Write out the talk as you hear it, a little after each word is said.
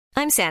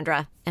I'm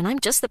Sandra, and I'm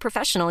just the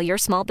professional your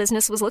small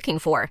business was looking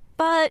for.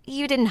 But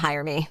you didn't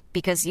hire me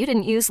because you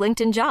didn't use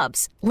LinkedIn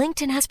Jobs.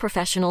 LinkedIn has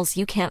professionals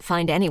you can't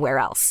find anywhere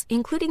else,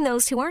 including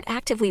those who aren't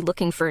actively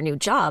looking for a new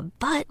job,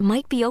 but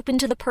might be open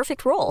to the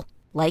perfect role,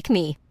 like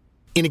me.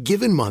 In a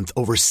given month,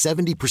 over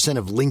 70%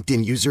 of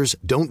LinkedIn users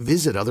don't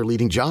visit other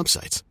leading job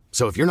sites.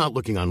 So if you're not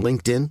looking on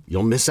LinkedIn,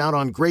 you'll miss out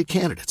on great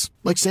candidates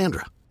like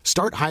Sandra.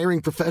 Start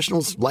hiring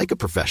professionals like a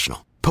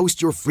professional.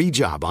 Post your free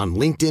job on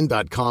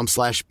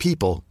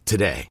linkedin.com/people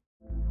today.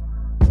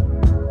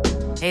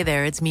 Hey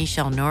there, it's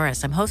Michelle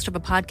Norris. I'm host of a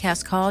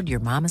podcast called Your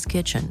Mama's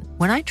Kitchen.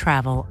 When I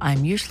travel,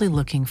 I'm usually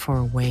looking for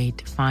a way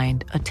to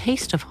find a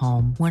taste of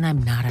home when I'm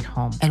not at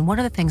home. And one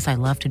of the things I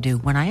love to do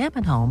when I am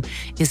at home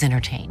is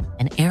entertain.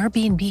 And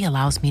Airbnb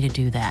allows me to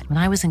do that. When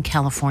I was in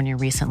California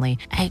recently,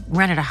 I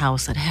rented a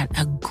house that had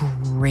a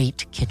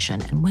great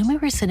kitchen. And when we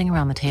were sitting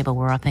around the table,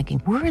 we're all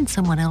thinking, we're in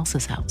someone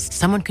else's house.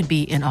 Someone could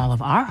be in all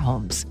of our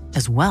homes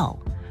as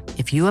well.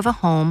 If you have a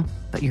home,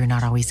 but you're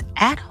not always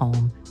at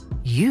home,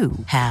 you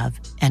have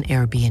an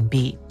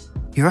Airbnb.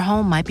 Your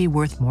home might be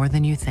worth more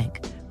than you think.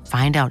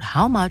 Find out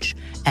how much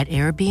at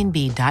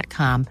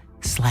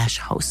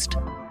airbnb.com/host.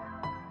 Down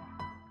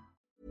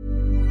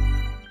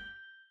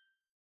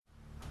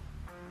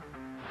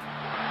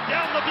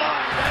the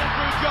blind,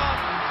 Andrew John.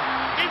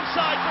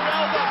 Inside for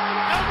Albert.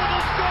 Albert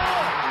will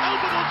score.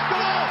 Albert will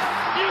score.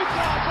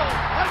 Newcastle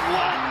have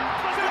won.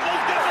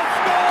 Fiddler's going to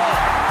score.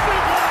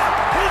 Fiddler,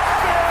 it's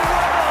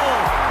farewell.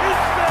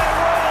 It's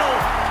farewell.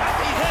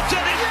 And he hits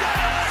it. He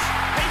does.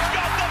 He's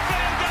got the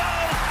field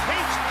goal.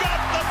 He's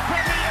got the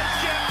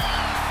premiership.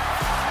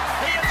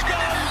 He has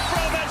gone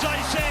from, as I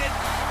said,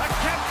 a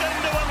captain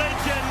to a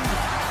legend,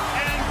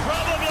 and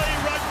probably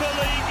rugby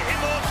league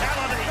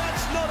immortality.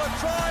 That's not a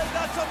try.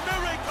 That's a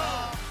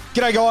miracle.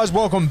 G'day guys,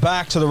 welcome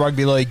back to the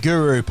Rugby League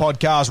Guru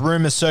podcast.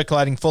 Rumours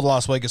circulating for the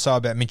last week or so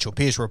about Mitchell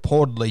Pearce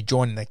reportedly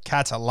joining the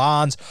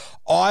Catalans.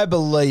 I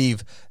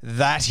believe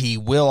that he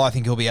will. I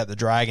think he'll be at the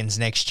Dragons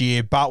next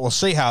year, but we'll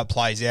see how it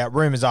plays out.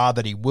 Rumours are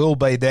that he will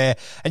be there.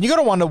 And you got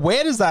to wonder,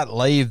 where does that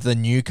leave the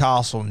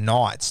Newcastle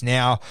Knights?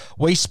 Now,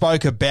 we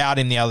spoke about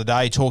him the other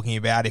day, talking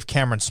about if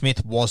Cameron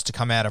Smith was to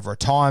come out of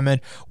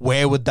retirement,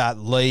 where would that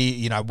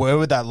leave, where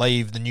would that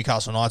leave the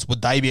Newcastle Knights?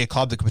 Would they be a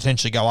club that could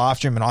potentially go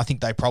after him? And I think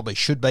they probably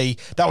should be.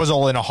 That was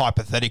all in a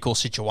hypothetical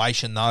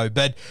situation, though.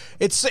 But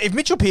if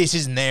Mitchell Pearce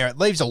isn't there, it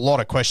leaves a lot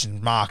of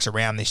question marks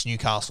around this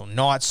Newcastle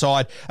Knights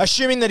side.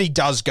 Assuming that he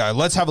does go,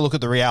 let's have a look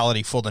at the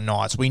reality for the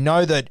Knights. We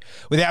know that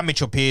without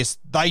Mitchell Pearce,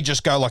 they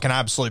just go like an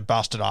absolute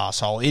busted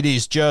arsehole. It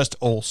is just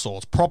all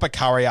sorts. Proper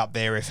curry up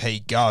there if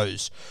he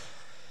goes.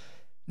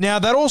 Now,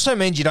 that also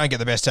means you don't get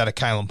the best out of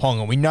Kalen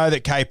Ponga. We know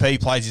that KP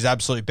plays his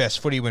absolute best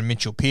footy when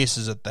Mitchell Pearce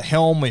is at the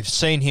helm. We've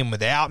seen him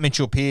without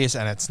Mitchell Pearce,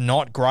 and it's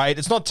not great.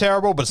 It's not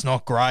terrible, but it's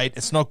not great.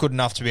 It's not good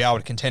enough to be able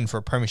to contend for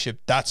a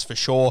premiership, that's for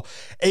sure.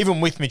 Even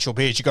with Mitchell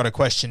Pearce, you've got to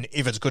question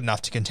if it's good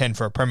enough to contend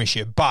for a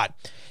premiership. But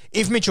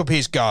if Mitchell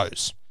Pearce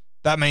goes,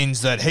 that means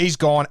that he's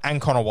gone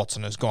and Connor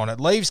Watson has gone. It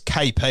leaves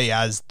KP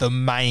as the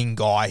main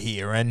guy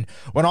here. And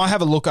when I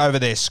have a look over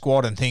their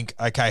squad and think,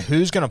 okay,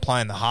 who's going to play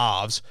in the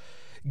halves?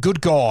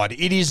 Good God,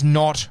 it is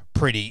not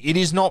pretty. It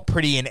is not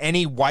pretty in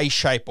any way,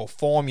 shape, or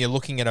form. You're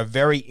looking at a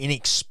very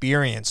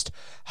inexperienced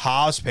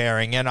halves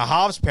pairing, and a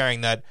halves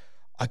pairing that,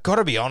 I got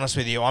to be honest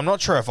with you, I'm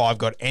not sure if I've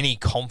got any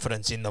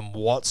confidence in them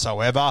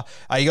whatsoever.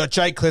 You got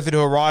Jake Clifford,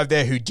 who arrived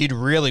there, who did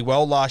really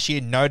well last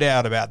year, no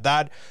doubt about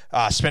that.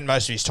 Spent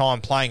most of his time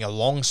playing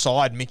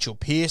alongside Mitchell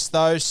Pearce,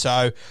 though.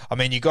 So, I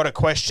mean, you got to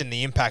question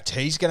the impact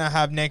he's going to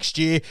have next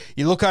year.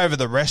 You look over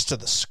the rest of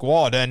the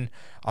squad, and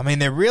I mean,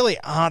 there really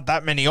aren't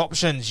that many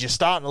options. You're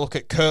starting to look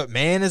at Kurt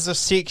Mann as a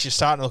 6. You're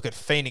starting to look at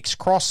Phoenix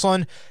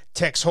Crossland.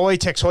 Tex Hoy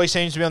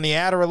seems to be on the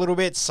outer a little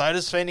bit. So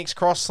does Phoenix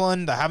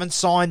Crossland. They haven't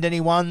signed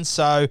anyone.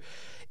 So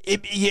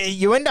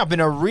you end up in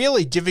a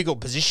really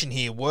difficult position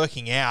here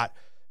working out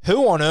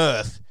who on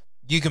earth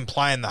you can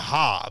play in the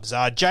halves.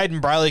 Jaden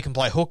Brayley can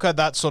play hooker.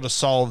 That sort of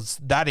solves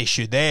that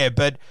issue there.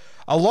 But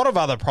a lot of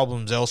other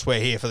problems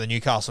elsewhere here for the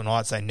Newcastle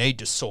Knights they need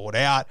to sort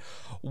out.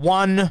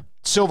 One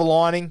silver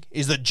lining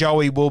is that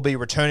Joey will be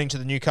returning to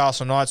the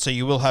Newcastle Knights, so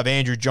you will have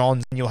Andrew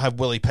Johns and you'll have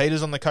Willie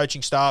Peters on the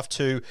coaching staff,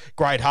 two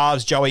great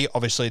halves. Joey,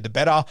 obviously the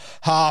better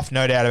half,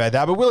 no doubt about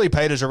that, but Willie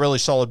Peters, a really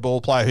solid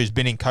ball player who's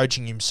been in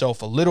coaching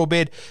himself a little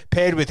bit,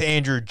 paired with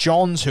Andrew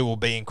Johns, who will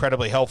be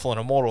incredibly helpful and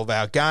a model of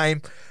our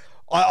game.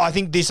 I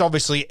think this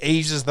obviously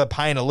eases the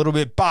pain a little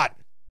bit, but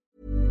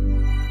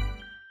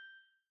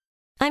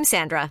I'm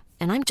Sandra,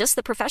 and I'm just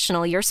the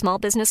professional your small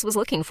business was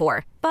looking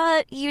for.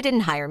 But you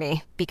didn't hire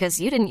me because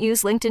you didn't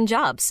use LinkedIn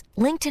Jobs.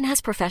 LinkedIn has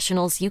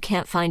professionals you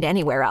can't find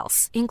anywhere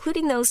else,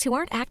 including those who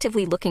aren't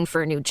actively looking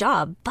for a new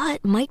job,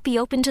 but might be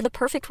open to the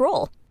perfect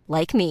role,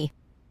 like me.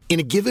 In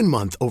a given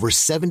month, over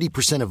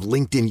 70% of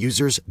LinkedIn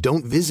users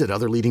don't visit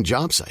other leading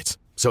job sites.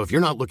 So if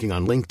you're not looking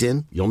on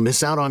LinkedIn, you'll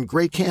miss out on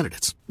great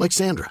candidates like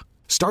Sandra.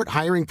 Start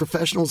hiring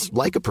professionals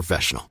like a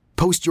professional.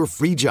 Post your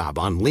free job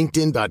on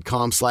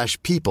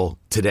linkedin.com/people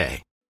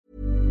today.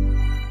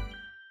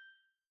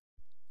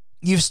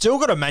 You've still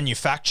got to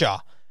manufacture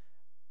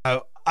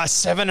a a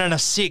 7 and a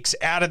 6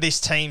 out of this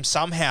team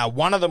somehow.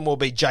 One of them will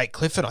be Jake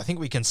Clifford. I think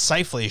we can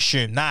safely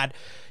assume that.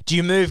 Do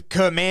you move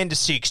Kurt Mann to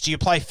 6? Do you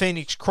play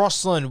Phoenix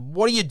Crossland?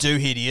 What do you do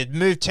here? Do you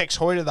move Tex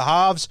Hoy to the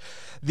halves?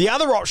 The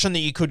other option that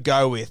you could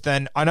go with,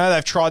 and I know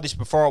they've tried this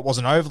before, it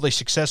wasn't overly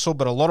successful,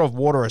 but a lot of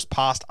water has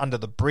passed under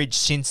the bridge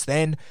since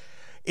then.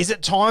 Is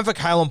it time for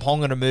Kalen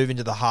Ponga to move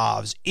into the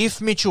halves?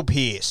 If Mitchell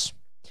Pearce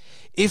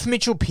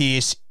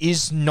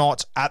is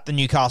not at the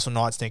Newcastle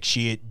Knights next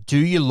year, do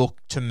you look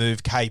to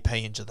move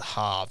KP into the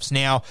halves?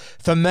 Now,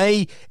 for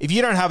me, if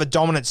you don't have a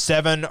dominant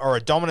 7 or a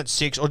dominant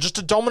 6 or just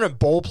a dominant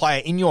ball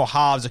player in your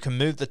halves that can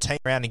move the team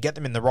around and get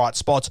them in the right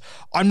spots,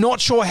 I'm not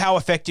sure how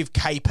effective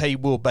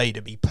KP will be,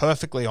 to be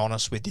perfectly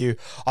honest with you.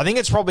 I think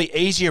it's probably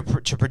easier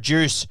to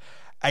produce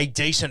a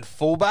decent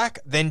fullback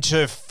than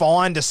to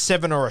find a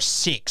 7 or a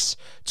 6,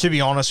 to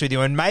be honest with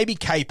you. And maybe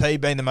KP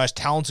being the most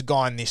talented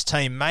guy in this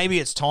team, maybe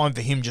it's time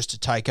for him just to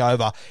take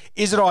over.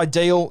 Is it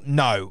ideal?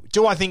 No.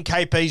 Do I think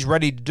KP's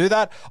ready to do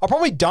that? I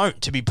probably don't,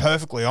 to be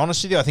perfectly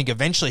honest with you. I think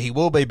eventually he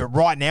will be, but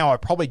right now I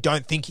probably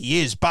don't think he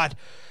is. But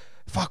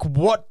fuck,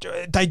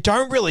 they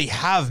don't really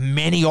have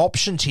many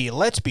options here.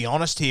 Let's be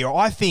honest here.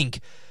 I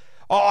think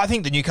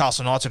the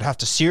Newcastle Knights would have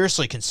to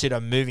seriously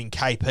consider moving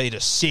KP to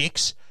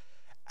 6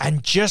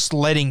 and just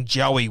letting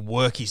Joey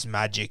work his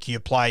magic.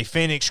 You play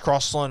Phoenix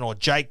Crossland or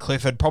Jake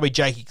Clifford, probably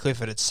Jakey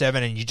Clifford at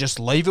 7, and you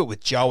just leave it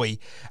with Joey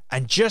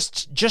and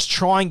just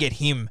try and get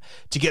him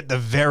to get the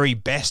very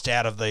best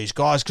out of these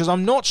guys, because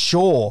I'm not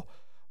sure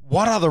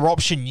what other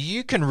option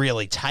you can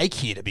really take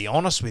here, to be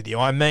honest with you.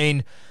 I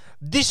mean,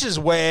 this is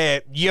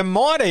where you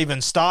might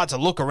even start to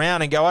look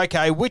around and go,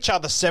 okay, which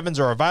other 7s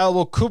are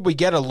available? Could we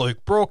get a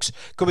Luke Brooks?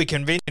 Could we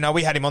convince,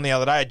 we had him on the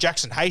other day,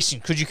 Jackson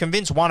Hastings. Could you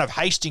convince one of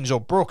Hastings or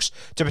Brooks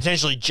to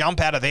potentially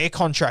jump out of their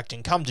contract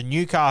and come to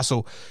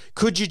Newcastle?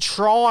 Could you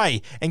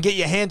try and get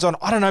your hands on,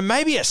 I don't know,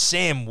 maybe a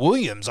Sam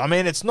Williams? I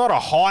mean, it's not a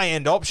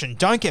high-end option,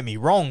 don't get me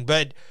wrong,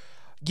 but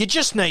you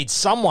just need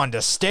someone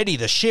to steady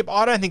the ship.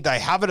 I don't think they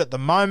have it at the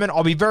moment.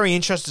 I'll be very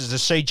interested to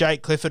see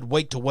Jake Clifford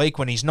week to week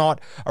when he's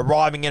not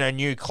arriving in a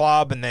new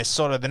club and they're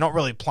not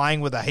really playing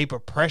with a heap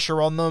of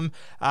pressure on them.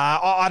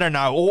 I don't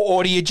know.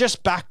 Or do you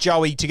just back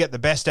Joey to get the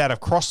best out of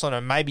Crossland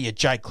and maybe a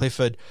Jake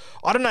Clifford?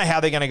 I don't know how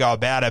they're going to go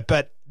about it,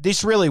 but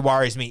this really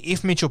worries me.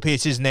 If Mitchell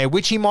Pearce isn't there,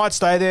 which he might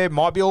stay there,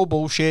 might be all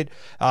bullshit.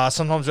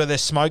 Sometimes where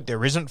there's smoke,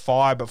 there isn't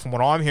fire. But from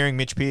what I'm hearing,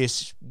 Mitch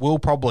Pearce will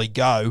probably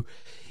go.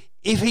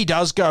 If he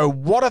does go,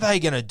 what are they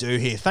going to do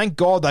here? Thank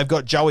God they've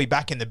got Joey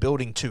back in the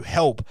building to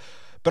help.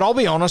 But I'll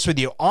be honest with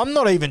you, I'm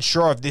not even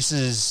sure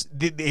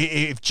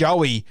if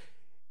Joey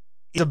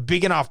is a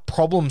big enough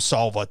problem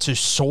solver to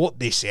sort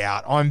this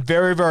out. I'm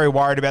very, very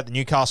worried about the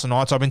Newcastle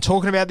Knights. I've been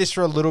talking about this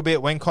for a little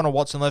bit. When Connor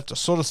Watson left, I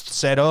sort of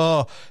said,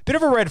 bit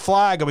of a red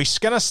flag. Are we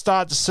going to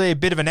start to see a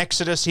bit of an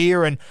exodus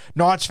here? And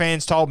Knights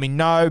fans told me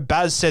no.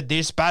 Baz said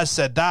this, Baz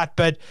said that.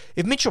 But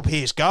if Mitchell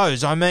Pearce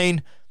goes, I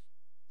mean,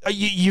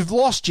 you've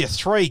lost your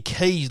 3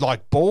 key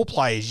ball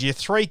players, your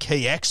 3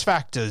 key X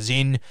factors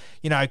in,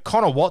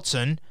 Connor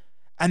Watson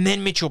and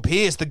then Mitchell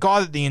Pearce, the guy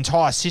that the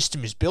entire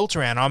system is built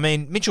around. I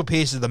mean, Mitchell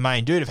Pearce is the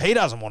main dude. If he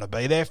doesn't want to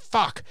be there,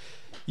 fuck,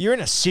 you're in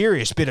a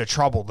serious bit of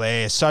trouble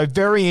there. So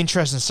very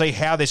interesting to see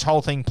how this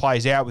whole thing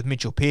plays out with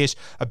Mitchell Pearce.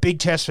 A big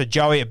test for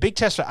Joey, a big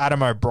test for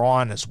Adam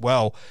O'Brien as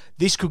well.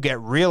 This could get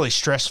really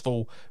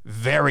stressful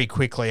very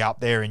quickly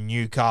up there in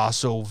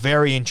Newcastle.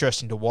 Very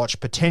interesting to watch.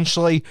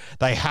 Potentially,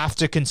 they have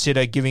to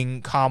consider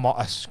giving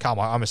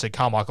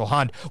Carmichael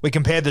Hunt. We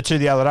compared the two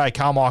the other day,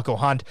 Carmichael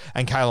Hunt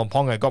and Kalen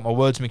Ponga. Got my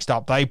words mixed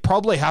up. They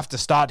probably have to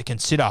start to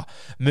consider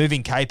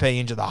moving KP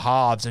into the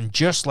halves and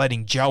just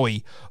letting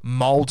Joey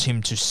mould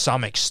him to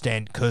some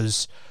extent,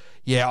 because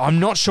I'm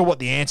not sure what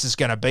the answer is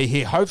going to be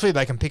here. Hopefully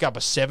they can pick up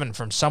a 7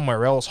 from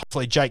somewhere else.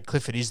 Hopefully Jake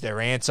Clifford is their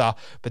answer,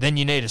 but then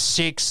you need a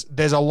 6.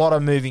 There's a lot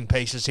of moving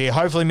pieces here.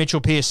 Hopefully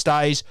Mitchell Pearce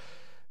stays,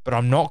 but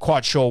I'm not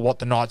quite sure what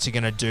the Knights are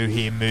going to do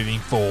here moving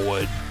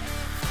forward.